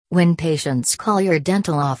When patients call your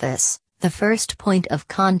dental office, the first point of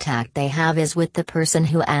contact they have is with the person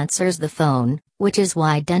who answers the phone, which is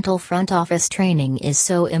why dental front office training is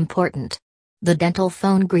so important. The dental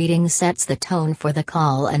phone greeting sets the tone for the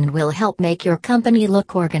call and will help make your company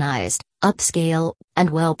look organized, upscale, and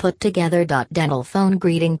well put together. Dental phone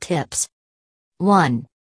greeting tips. 1.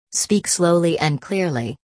 Speak slowly and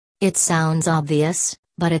clearly. It sounds obvious,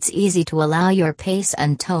 but it's easy to allow your pace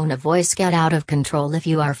and tone of voice get out of control if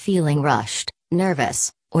you are feeling rushed,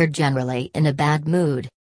 nervous, or generally in a bad mood.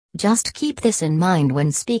 Just keep this in mind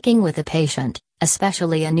when speaking with a patient,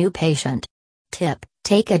 especially a new patient. Tip: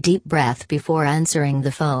 take a deep breath before answering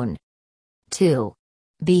the phone. 2.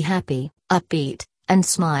 Be happy, upbeat, and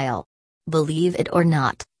smile. Believe it or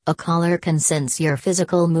not, a caller can sense your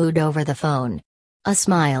physical mood over the phone. A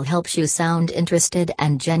smile helps you sound interested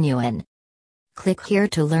and genuine. Click here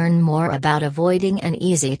to learn more about avoiding an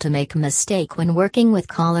easy-to-make mistake when working with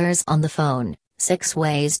callers on the phone. 6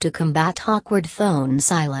 ways to combat awkward phone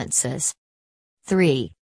silences. 3.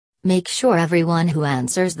 Make sure everyone who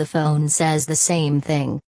answers the phone says the same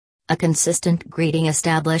thing. A consistent greeting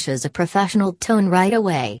establishes a professional tone right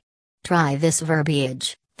away. Try this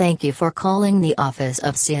verbiage: "Thank you for calling the office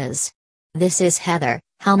of CIS. This is Heather,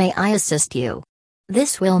 how may I assist you?"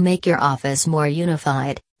 This will make your office more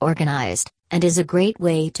unified, organized, and is a great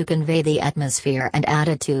way to convey the atmosphere and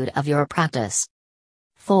attitude of your practice.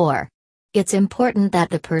 4. It's important that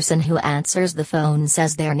the person who answers the phone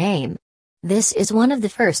says their name. This is one of the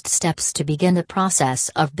first steps to begin the process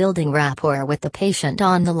of building rapport with the patient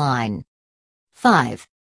on the line. 5.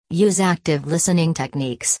 Use active listening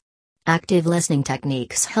techniques. Active listening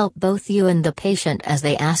techniques help both you and the patient as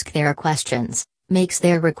they ask their questions, makes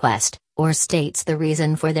their request, or states the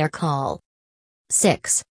reason for their call.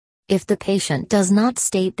 6. If the patient does not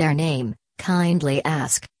state their name, kindly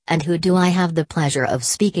ask, "And who do I have the pleasure of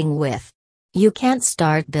speaking with?" You can't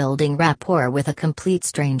start building rapport with a complete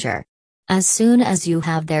stranger. As soon as you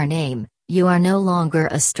have their name, you are no longer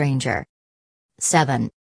a stranger. 7.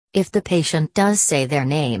 If the patient does say their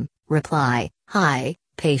name, reply, "Hi,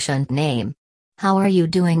 patient name. How are you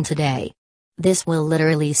doing today?" This will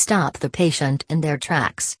literally stop the patient in their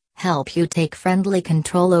tracks, help you take friendly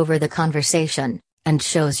control over the conversation, and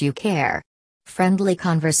shows you care. Friendly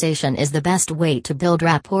conversation is the best way to build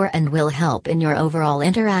rapport and will help in your overall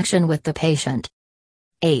interaction with the patient.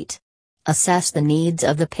 8. Assess the needs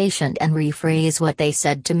of the patient and rephrase what they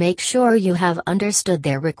said to make sure you have understood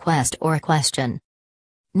their request or question.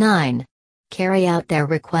 9. Carry out their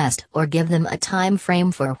request or give them a time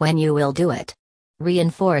frame for when you will do it.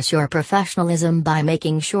 Reinforce your professionalism by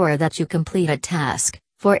making sure that you complete a task,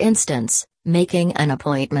 for instance, making an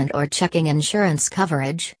appointment or checking insurance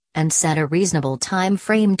coverage, and set a reasonable time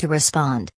frame to respond.